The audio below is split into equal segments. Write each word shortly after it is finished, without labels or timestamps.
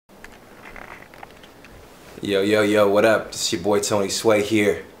Yo, yo, yo, what up? It's your boy Tony Sway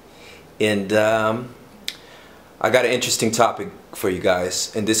here. And I got an interesting topic for you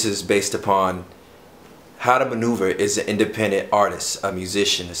guys. And this is based upon how to maneuver as an independent artist, a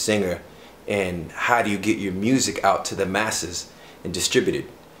musician, a singer. And how do you get your music out to the masses and distributed?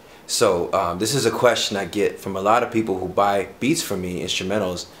 So this is a question I get from a lot of people who buy beats from me,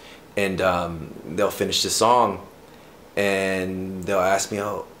 instrumentals. And they'll finish the song and they'll ask me,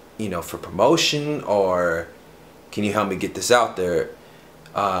 oh, you know, for promotion, or can you help me get this out there?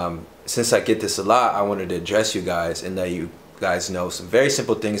 Since I get this a lot, I wanted to address you guys and let you guys know some very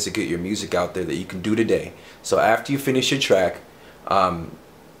simple things to get your music out there that you can do today. So after you finish your track,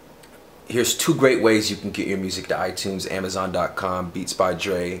 here's two great ways you can get your music to iTunes, Amazon.com, Beats by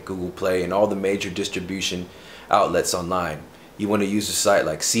Dre, Google Play, and all the major distribution outlets online. You want to use a site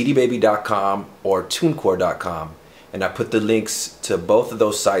like cdbaby.com or tunecore.com. And I put the links to both of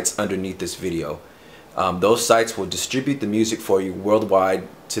those sites underneath this video. Those sites will distribute the music for you worldwide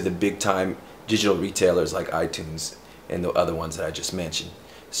to the big time digital retailers like iTunes and the other ones that I just mentioned.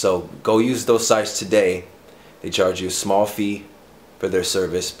 So go use those sites today. They charge you a small fee for their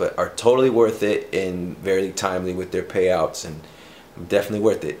service, but are totally worth it and very timely with their payouts, and definitely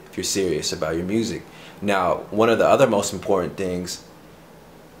worth it if you're serious about your music. Now, one of the other most important things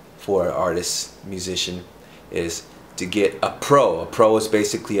for an artist, musician, is to get a pro. A pro is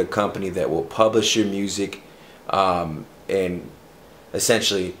basically a company that will publish your music and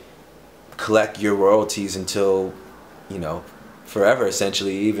essentially collect your royalties until, you know, forever,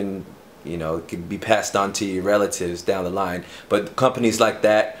 essentially. Even, you know, it could be passed on to your relatives down the line. But companies like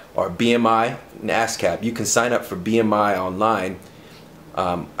that are BMI and ASCAP. You can sign up for BMI online.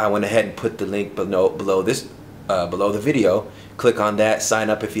 I went ahead and put the link below the video. Click on that,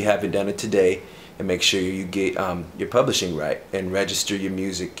 sign up if you haven't done it today, and make sure you get your publishing right and register your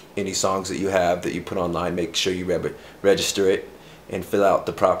music. Any songs that you have that you put online, make sure you register it and fill out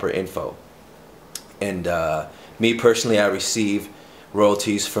the proper info. And me personally, I receive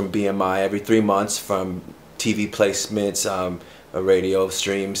royalties from BMI every 3 months from TV placements, radio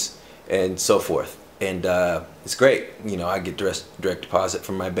streams, and so forth. And it's great. You know, I get direct deposit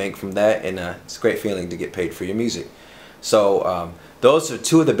from my bank from that, and it's a great feeling to get paid for your music. So those are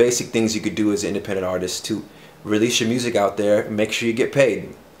two of the basic things you could do as an independent artist to release your music out there and make sure you get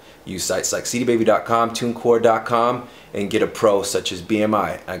paid. Use sites like cdbaby.com, tunecore.com, and get a pro such as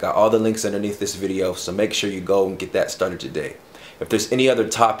BMI. I got all the links underneath this video, so make sure you go and get that started today. If there's any other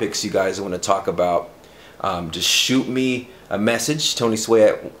topics you guys want to talk about, just shoot me a message,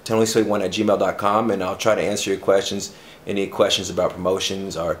 tonysway1@gmail.com, and I'll try to answer your questions. Any questions about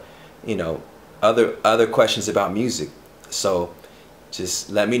promotions, or, you know, other questions about music. So just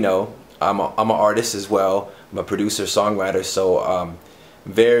let me know. I'm an artist as well. I'm a producer, songwriter, so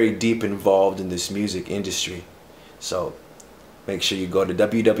very deep involved in this music industry. So make sure you go to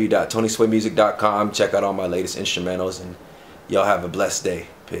www.tonyswaymusic.com, check out all my latest instrumentals, and y'all have a blessed day.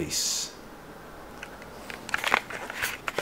 Peace.